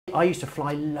I used to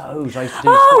fly loads. I used to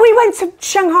do we went to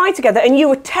Shanghai together and you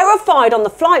were terrified on the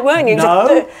flight, weren't you?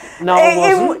 No, no, I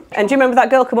wasn't. And do you remember that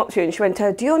girl come up to you and she went,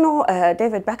 do you know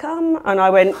David Beckham? And I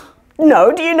went,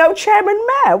 no, do you know Chairman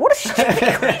Mayor? What a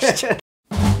stupid question.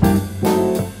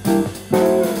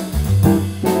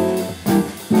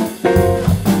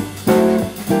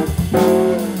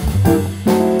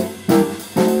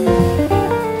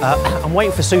 I'm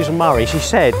waiting for Susan Murray. She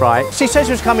said, right, she said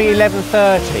she was coming at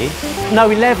 11:30. No,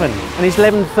 11, and it's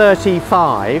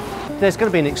 11:35. There's going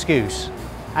to be an excuse.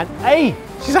 And hey,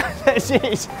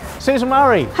 she's Susan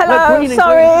Murray. Hello,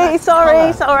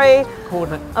 sorry.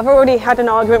 Coordinate. I've already had an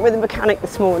argument with the mechanic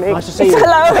this morning. Nice to see you.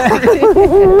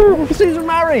 Hello. Susan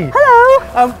Murray.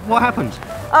 Hello. What happened?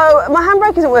 Oh, my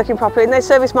handbrake isn't working properly and they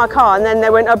serviced my car and then they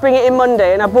went, I'll bring it in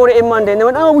Monday, and I bought it in Monday and they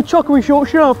went, oh, we're chocker, we short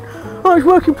shaft. Oh, it's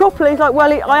working properly. It's like,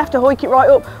 well, I have to hoik it right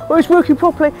up. Oh, it's working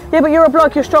properly. Yeah, but you're a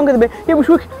bloke, you're stronger than me. Yeah, it's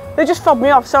working. They just fobbed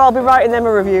me off, so I'll be writing them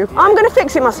a review. I'm going to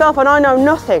fix it myself and I know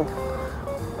nothing.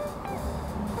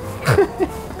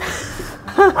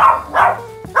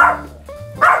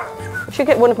 I should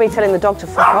get one of me telling the dog to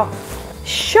fuck off.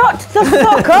 Shut the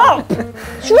fuck up!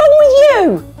 What's wrong with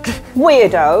you?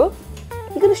 Weirdo.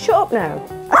 You're going to shut up now.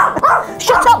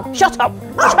 Shut up! Shut up!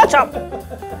 Shut up!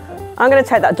 I'm going to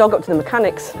take that dog up to the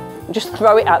mechanics. Just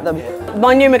throw it at them.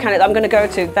 My new mechanic that I'm going to go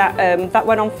to, that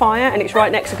went on fire and it's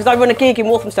right next to, because I run a gig in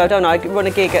Walthamstow, don't I? I run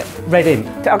a gig at Red Imp.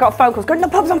 I got phone calls going, the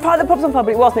pub's on fire, the pub's on fire,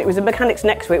 but it wasn't. It was the mechanics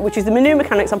next to it, which is the new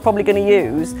mechanics I'm probably going to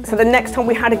use. So the next time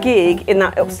we had a gig in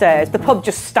that upstairs, the pub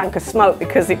just stank of smoke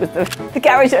because it was the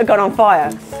garage that had gone on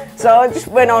fire. So I just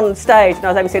went on stage and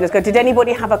I was emceeing and I go, did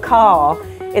anybody have a car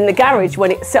in the garage when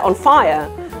it set on fire?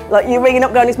 Like, you're ringing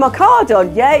up going, is my car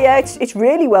done? Yeah, it's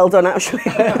really well done actually.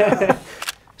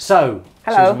 So,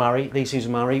 hello. Susan Murray, the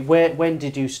Susan Murray, when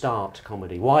did you start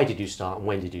comedy? Why did you start and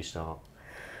when did you start?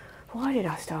 Why did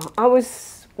I start? I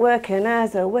was working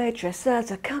as a waitress, as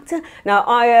a cocktail. No,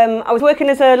 I was working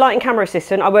as a lighting camera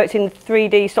assistant. I worked in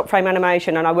 3D stop frame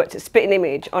animation and I worked at Spitting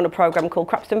Image on a programme called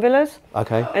Crapston Villas.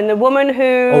 Okay. And the woman who...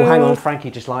 Oh, hang on, Frankie,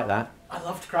 just like that. I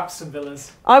loved Crapston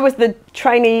Villas. I was the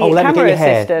trainee camera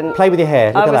assistant. Play with your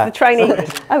hair. Look at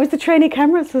that. I was the trainee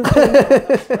camera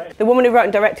assistant. The woman who wrote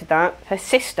and directed that, her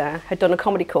sister had done a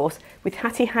comedy course with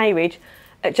Hattie Hayridge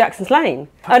at Jackson's Lane.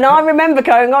 And I remember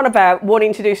going on about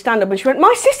wanting to do stand-up and she went,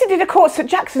 my sister did a course at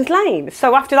Jackson's Lane.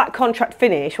 So after that contract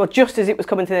finished, well, just as it was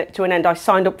coming to an end, I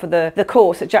signed up for the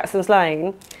course at Jackson's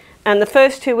Lane. And the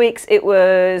first 2 weeks it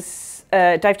was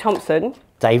Dave Thompson.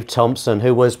 Dave Thompson,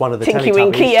 who was one of the Tinky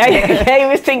Winky, yeah, he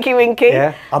was Tinky Winky.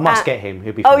 Yeah, I must get him.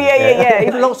 He'll be oh funny.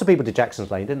 Yeah. Lots of people did Jackson's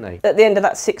Lane, didn't they? At the end of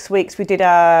that 6 weeks, we did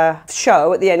a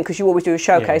show at the end because you always do a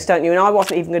showcase, don't you? And I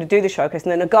wasn't even going to do the showcase.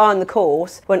 And then a guy on the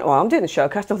course went, "Oh, I'm doing the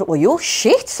showcase." And I thought, "Well, you're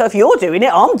shit. So if you're doing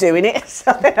it, I'm doing it."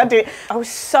 So then I do it. I was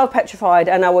so petrified,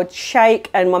 and I would shake,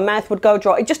 and my mouth would go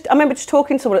dry. I remember just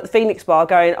talking to someone at the Phoenix Bar,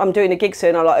 going, "I'm doing a gig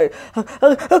soon." I'm like.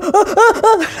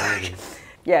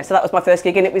 Yeah, so that was my first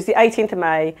gig and it was the 18th of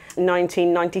May,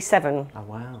 1997. Oh,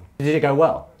 wow. Did it go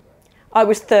well? I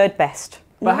was third best.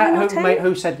 But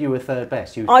who said you were third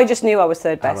best? I just knew I was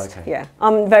third best, yeah.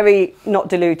 I'm very not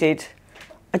deluded.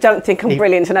 I don't think I'm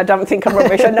brilliant and I don't think I'm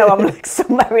rubbish. I know I'm like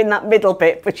somewhere in that middle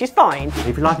bit, which is fine.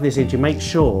 If you're liking this interview, make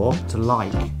sure to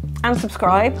like. And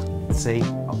subscribe. See,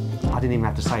 I didn't even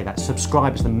have to say that.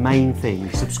 Subscribe is the main thing,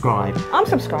 subscribe. I'm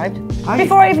subscribed.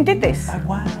 Before I even did this. Oh,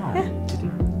 wow. Yeah.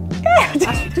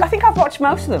 Yeah, I think I've watched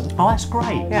most of them. Oh, that's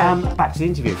great. Yeah. Back to the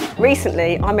interview.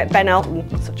 Recently, I met Ben Elton,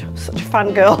 such a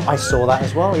fangirl. I saw that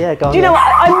as well, yeah. Go on. Do you know what?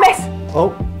 I miss...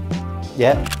 Oh,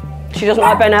 yeah. She doesn't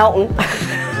like Ben Elton.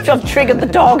 I've triggered the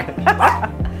dog.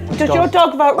 Does your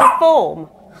dog vote reform?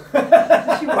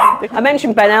 I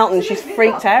mentioned Ben Elton, she's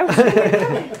freaked out.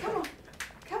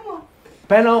 Come on.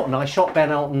 Ben Elton, I shot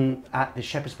Ben Elton at the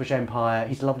Shepherd's Bush Empire.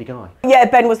 He's a lovely guy. Yeah,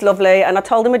 Ben was lovely, and I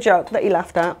told him a joke that he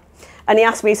laughed at. And he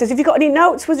asked me, he says, have you got any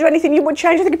notes? Was there anything you would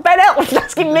change? I think Ben Elton was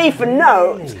asking me for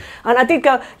notes. Really? And I did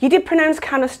go, you did pronounce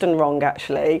Caniston wrong,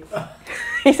 actually.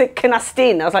 He said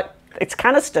Canastin. I was like, it's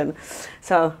Caniston.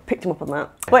 So picked him up on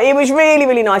that. But he was really,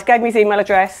 really nice. Gave me his email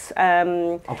address.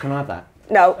 Oh, can I have that?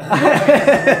 No.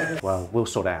 Well, we'll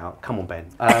sort it out. Come on, Ben.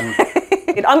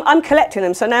 I'm collecting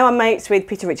them. So now I'm mates with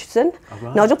Peter Richardson,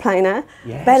 Nigel Planer,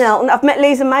 yes. Ben Elton. I've met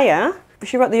Lisa Mayer.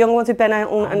 She wrote The Young Ones with Ben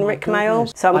Elton and Rick Mail.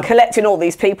 So I'm collecting all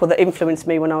these people that influenced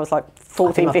me when I was like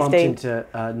 14, I 15. bumped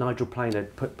into Nigel Planer,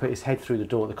 put his head through the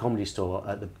door at the Comedy Store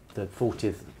at the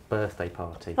 40th birthday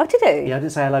party. Oh, did he? Yeah, I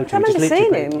didn't say hello to him. I remember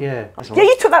seeing him. Yeah. Yeah,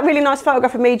 you took that really nice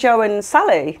photograph of me, Joe and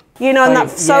Sally. You know, on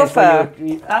that sofa.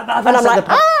 And I'm like,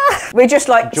 we're just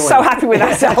like so happy with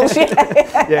ourselves.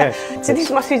 Yeah. Yeah. So this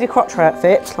is my Susie Quattro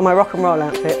outfit, and my rock and roll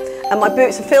outfit. And my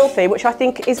boots are filthy, which I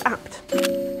think is apt.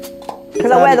 Because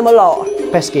I wear them a lot.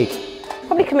 Best gig?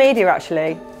 Probably Comedia,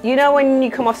 actually. You know when you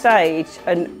come off stage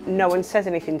and no one says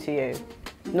anything to you?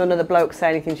 None of the blokes say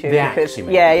anything to you. Because,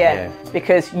 yeah.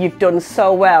 Because you've done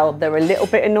so well, they're a little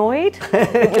bit annoyed.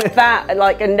 It was that,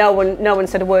 like, and no one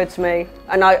said a word to me.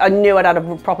 And I knew I'd had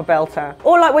a proper belter.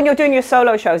 Or like when you're doing your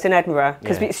solo shows in Edinburgh,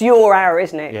 because it's your hour,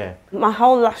 isn't it? Yeah. My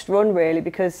whole last run, really,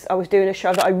 because I was doing a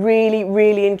show that I really,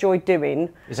 really enjoyed doing.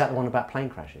 Is that the one about plane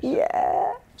crashes?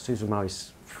 Yeah. Susan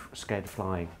Murray's scared of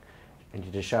flying. And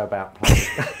you did a show about plane.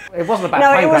 It wasn't about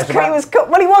plane crash. It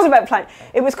was about plane.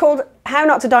 It was called How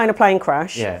Not to Die in a Plane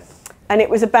Crash. Yeah. And it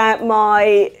was about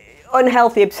my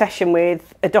unhealthy obsession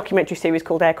with a documentary series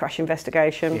called Air Crash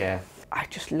Investigation. Yeah. I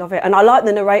just love it. And I like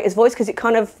the narrator's voice because it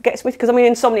kind of gets me, because I'm an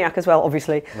insomniac as well,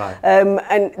 obviously. Right.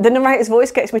 And the narrator's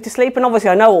voice gets me to sleep. And obviously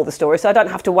I know all the stories, so I don't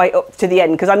have to wait up to the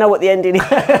end because I know what the ending is.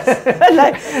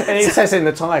 And it says in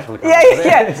the title.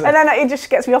 Yeah. And then it just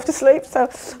gets me off to sleep. So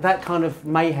that kind of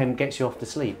mayhem gets you off to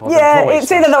sleep. Yeah, it's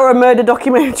either that or a murder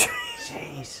documentary.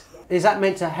 Jeez. Is that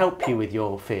meant to help you with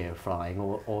your fear of flying,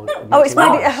 or Oh, it's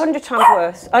made it 100 times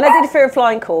worse. And I did a fear of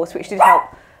flying course, which did help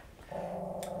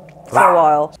for a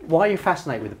while. Why are you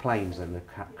fascinated with the planes and the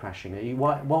crashing?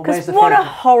 Because what a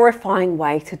horrifying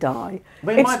way to die.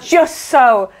 But it's just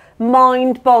so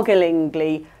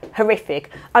mind-bogglingly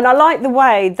horrific. And I like the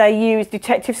way they use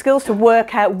detective skills to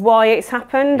work out why it's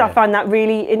happened. Yeah. I find that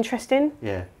really interesting.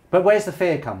 Yeah. But where's the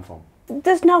fear come from?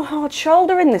 There's no hard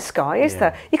shoulder in the sky, is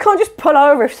there? You can't just pull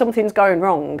over if something's going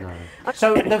wrong. No.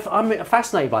 So I'm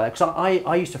fascinated by that because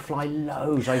I used to fly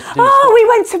loads. I used to do we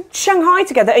went to Shanghai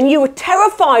together, and you were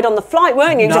terrified on the flight,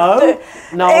 weren't you? No,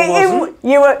 I wasn't.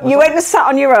 You went and sat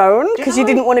on your own because you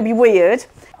didn't want to be weird.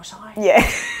 Was I? Yeah.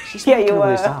 She's Yeah, you all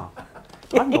were. this up.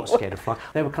 I'm not scared of flying.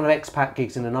 They were kind of expat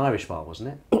gigs in an Irish bar, wasn't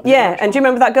it? Yeah, and do you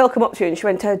remember that girl come up to you and she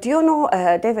went, do you know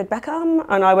David Beckham?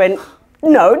 And I went,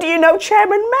 no, do you know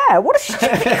Chairman Mayor? What a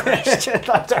stupid question.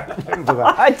 I don't remember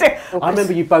that. I do. I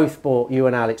remember you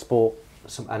and Alex bought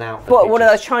an outfit. But one of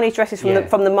those Chinese dresses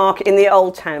from the market in the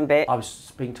Old Town bit. I was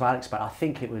speaking to Alex about it. I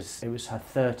think it was her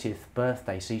 30th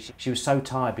birthday. So she was so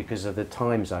tired because of the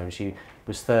time zone. She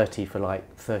was 30 for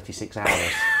like 36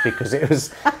 hours because it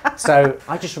was. So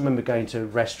I just remember going to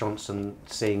restaurants and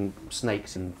seeing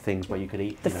snakes and things where you could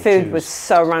eat. The food was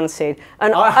so rancid,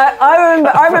 and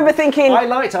I remember thinking. I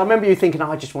liked it. I remember you thinking,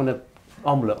 I just want an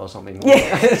omelette or something.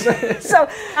 Yeah. So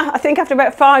I think after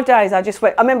about 5 days, I just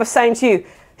went. I remember saying to you,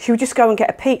 she would just go and get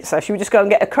a pizza. She would just go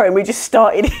and get a curry. And we just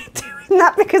started doing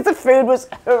that because the food was.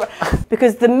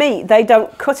 Because the meat, they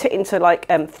don't cut it into like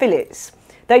fillets.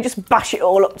 They just bash it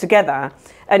all up together,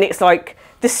 and it's like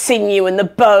the sinew and the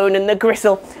bone and the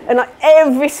gristle, and like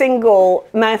every single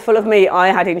mouthful of meat I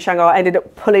had in Shanghai, I ended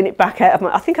up pulling it back out of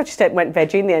my. I think I just went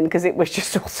veggie in the end because it was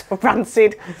just all so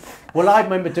rancid. Well, I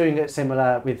remember doing it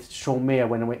similar with Sean Meir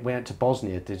when we went to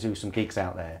Bosnia to do some gigs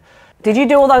out there. Did you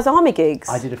do all those army gigs?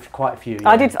 I did quite a few. Yeah.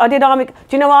 I did army. Do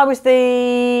you know I was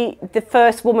the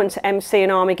first woman to MC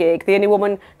an army gig? The only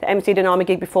woman that MC'd an army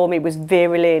gig before me was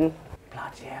Vera Lynn.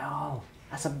 Bloody hell.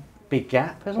 That's a big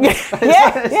gap, isn't it?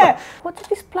 yeah. What did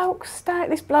this bloke start?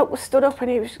 This bloke was stood up and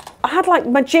he was. I had like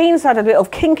my jeans had a bit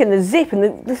of kink in the zip,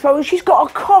 and she's got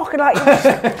a cock, and like.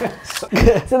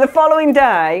 So the following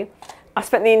day, I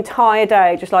spent the entire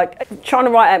day just like trying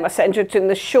to write out my set and just doing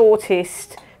the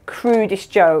shortest,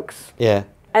 crudest jokes. Yeah.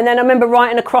 And then I remember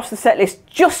writing across the set list,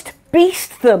 just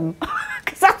beast them.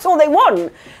 Because that's all they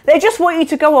want. They just want you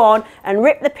to go on and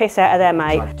rip the piss out of their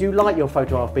mate. Do you like your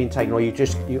photograph being taken, or are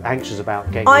you anxious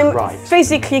about getting it right? I'm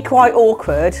physically quite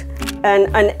awkward,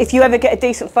 and if you ever get a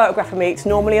decent photograph of me, it's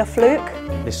normally a fluke.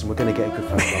 Listen, we're going to get a good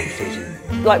photograph, Susan.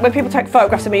 Like when people take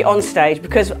photographs of me on stage,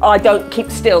 because I don't keep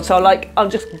still, so I'm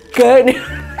just gurning.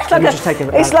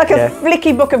 It's like a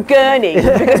flicky book of gurning,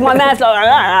 because my mouth's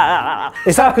like.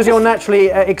 Is that because you're naturally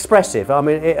expressive? I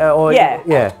mean,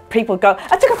 yeah. People go,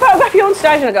 I took a photograph of you on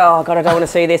stage, and I go, oh God, I don't want to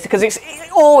see this, because it's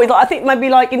always like, I think maybe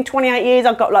like in 28 years,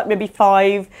 I've got like maybe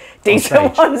 5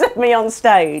 decent ones of me on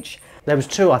stage. There was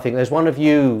 2, I think. There's one of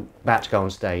you about to go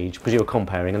on stage because you were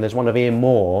comparing, and there's one of Ian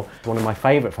Moore, one of my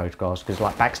favourite photographs, because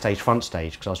like backstage, front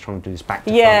stage, because I was trying to do this back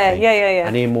to front thing. Yeah.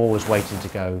 And Ian Moore was waiting to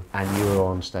go, and you were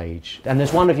on stage. And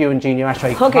there's one of you and Junior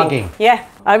Ashray hugging. Yeah,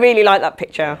 I really like that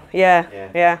picture.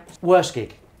 Yeah. Worst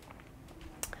gig?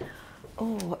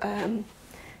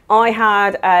 I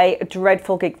had a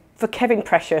dreadful gig for Kevin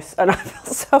Precious, and I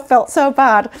felt so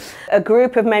bad. A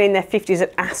group of men in their 50s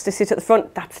had asked to sit at the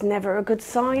front. That's never a good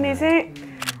sign, is it?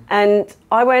 And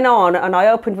I went on and I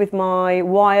opened with my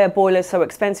Why Are Boilers So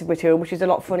Expensive material, which is a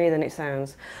lot funnier than it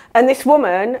sounds. And this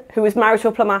woman, who was married to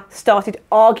a plumber, started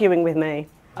arguing with me.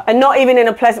 And not even in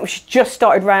a pleasant, she just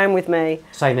started round with me.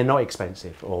 Saying they're not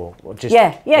expensive or just...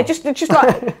 Yeah, just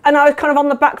like, and I was kind of on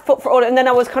the back foot for all, and then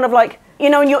I was kind of like, you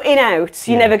know, when you're in out,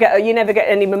 you never get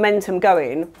any momentum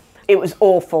going. It was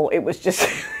awful. It was just,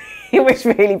 it was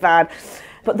really bad.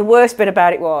 But the worst bit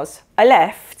about it was, I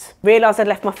left, realised I'd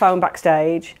left my phone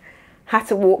backstage, had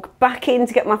to walk back in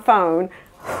to get my phone,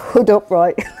 hood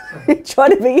upright,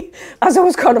 trying to be, as I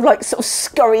was kind of like sort of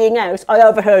scurrying out, I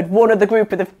overheard one of the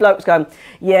group of the blokes going,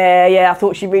 yeah, I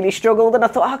thought she really struggled, and I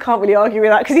thought, I can't really argue with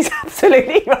that because he's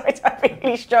absolutely right, I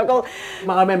really struggled.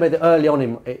 I remember that early on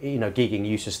in, you know, gigging,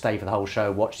 you used to stay for the whole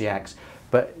show, watch the acts,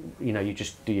 but, you know, you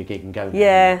just do your gig and go.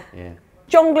 Yeah.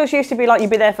 Jonglers used to be like,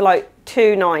 you'd be there for like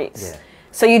 2 nights. Yeah.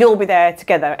 So you'd all be there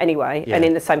together anyway, and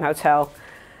in the same hotel,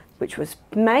 which was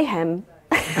mayhem.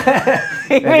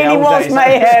 It really was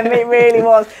mayhem, it really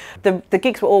was. The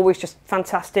gigs were always just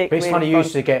fantastic. But it's really funny, you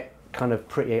used to get kind of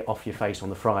pretty off your face on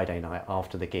the Friday night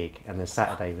after the gig, and then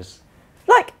Saturday was...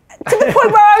 Like, to the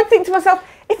point where I would think to myself,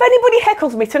 if anybody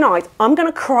heckles me tonight, I'm going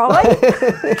to cry. and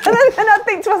then I'd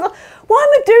think to myself, why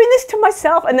am I doing this to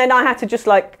myself? And then I had to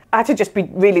just be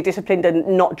really disciplined and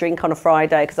not drink on a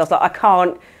Friday, because I was like,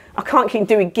 I can't keep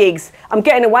doing gigs. I'm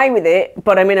getting away with it,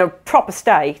 but I'm in a proper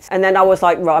state. And then I was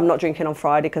like, right, I'm not drinking on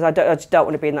Friday because I just don't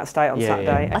want to be in that state on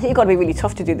Saturday. I think you've got to be really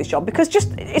tough to do this job, because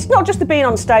it's not just the being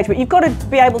on stage, but you've got to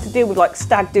be able to deal with like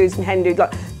stag doos and hen doos,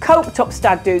 like coped up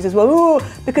stag doos as well. Ooh,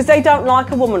 because they don't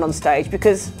like a woman on stage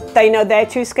because they know they're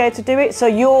too scared to do it. So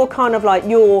you're kind of like,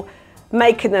 you're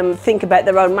making them think about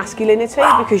their own masculinity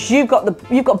because you've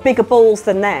got bigger balls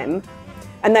than them.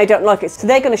 And they don't like it, so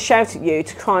they're going to shout at you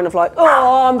to kind of like,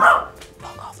 oh, I'm...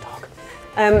 Fuck off,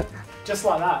 dog. Just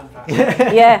like that, in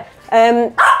fact.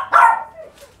 Yeah.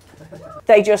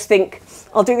 They just think,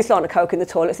 I'll do this line of coke in the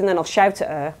toilets and then I'll shout at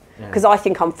her because I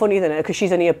think I'm funnier than her because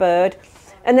she's only a bird.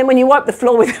 And then when you wipe the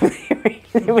floor with them,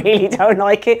 they really don't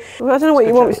like it. Well, I don't know what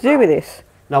you want me to do with this.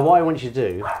 Now, what I want you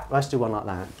to do, let's do one like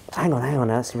that. Hang on,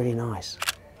 that's really nice.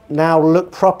 Now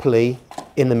look properly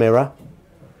in the mirror.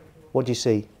 What do you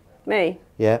see? Me?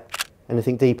 Yeah.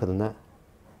 Anything deeper than that?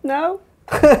 No.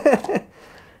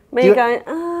 Me going,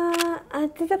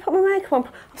 did I put my makeup on?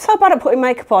 I'm so bad at putting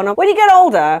makeup on. When you get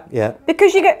older,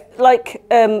 because you get like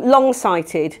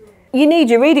long-sighted, you need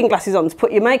your reading glasses on to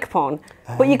put your makeup on.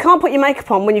 But you can't put your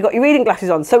makeup on when you've got your reading glasses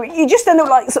on. So you just end up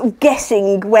like sort of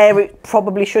guessing where it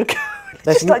probably should go.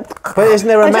 Just like, but isn't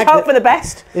there just hope for the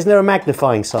best. Isn't there a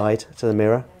magnifying side to the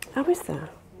mirror? How is there?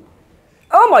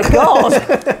 Oh my God!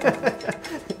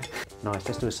 Nice,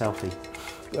 let's do a selfie.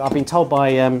 I've been told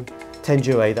by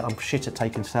Tenjue that I'm shit at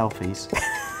taking selfies.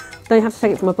 Don't you have to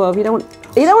take it from above? You don't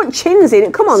want chins in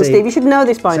it. Come on, Steve, you should know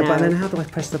this by now. But then how do I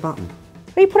press the button?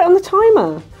 Well, you put it on the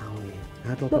timer. Oh, yeah.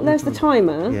 How do I Look, there's the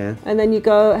timer. Yeah. And then you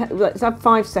go, let's have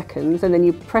 5 seconds, and then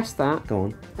you press that. Go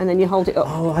on. And then you hold it up.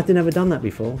 Oh, I've never done that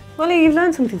before. Well, you've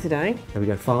learned something today. There we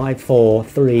go. 5, 4,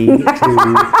 3, 2...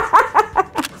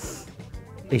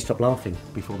 He stopped laughing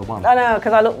before the one. I know,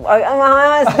 because my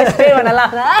eyes disappear when I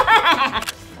laugh.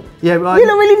 Yeah, right. You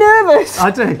look really nervous.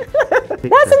 I do.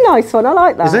 That's a nice one, I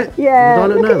like that. Is it? Yeah, Do I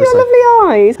look nervous, at your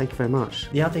lovely eyes. Thank you very much.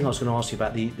 The other thing I was going to ask you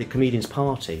about the comedians'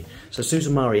 party. So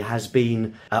Susan Murray has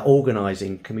been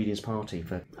organising comedians' party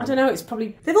for... I don't know, it's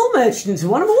probably... They've all merged into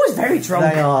one. I'm always very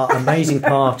drunk. They are amazing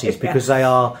parties because they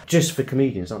are just for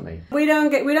comedians, aren't they? We don't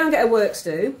get a works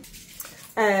do.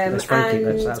 That's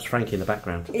Frankie in the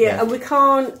background. Yeah, and we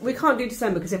can't do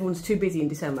December because everyone's too busy in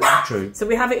December. True. So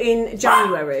we have it in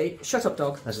January. Shut up,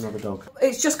 dog. There's another dog.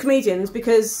 It's just comedians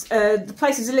because the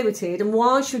places are limited, and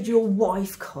why should your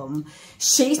wife come?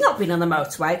 She's not been on the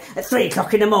motorway at 3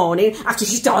 o'clock in the morning after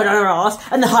she's died on her arse,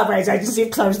 and the highways agency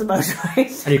have closed the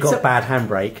motorway. And you've got bad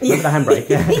handbrake. Remember the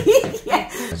handbrake? Yeah.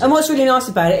 And what's really nice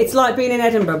about it, it's like being in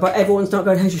Edinburgh, but everyone's not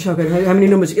going, how's your show going? How many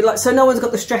numbers? Like, so no one's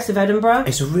got the stress of Edinburgh.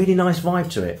 It's a really nice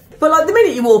vibe to it. But like the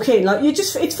minute you walk in, like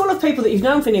it's full of people that you've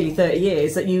known for nearly 30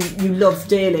 years that you love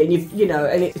dearly, and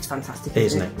and it's fantastic,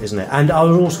 isn't it? And I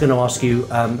was also going to ask you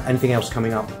anything else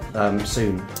coming up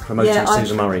soon, promoting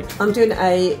Susan Murray. I'm doing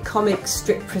a comic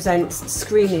strip presents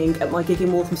screening at my gig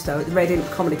in Walthamstow at the Red Imp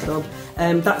Comedy Club.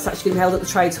 That's actually going to be held at the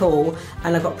Trades Hall,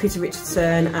 and I've got Peter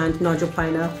Richardson and Nigel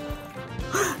Planer.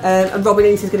 And Robin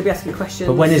Ince is going to be asking questions.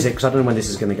 But when is it? Because I don't know when this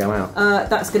is going to go out.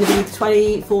 That's going to be the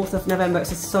 24th of November.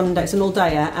 It's a Sunday. It's an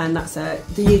all-dayer, and that's the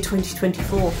year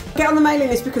 2024. Get on the mailing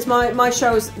list because my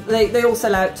shows, they all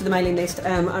sell out to the mailing list,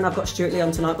 and I've got Stuart Lee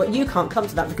on tonight. But you can't come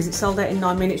to that because it's sold out in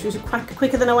 9 minutes, which is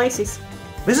quicker than Oasis.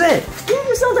 Is it? Yeah,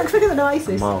 it's sold out quicker than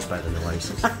Oasis. Miles better than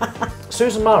Oasis.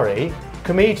 Susan Murray,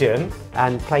 comedian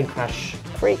and plane crash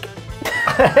freak.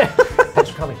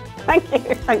 Thanks for coming. Thank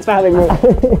you. Thanks for having me.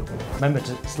 Remember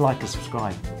to like and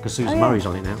subscribe, because Susan Murray's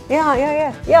on it now. Yeah,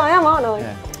 I am, aren't I?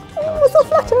 Yeah. Oh, so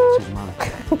flattered. Susan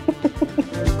Murray.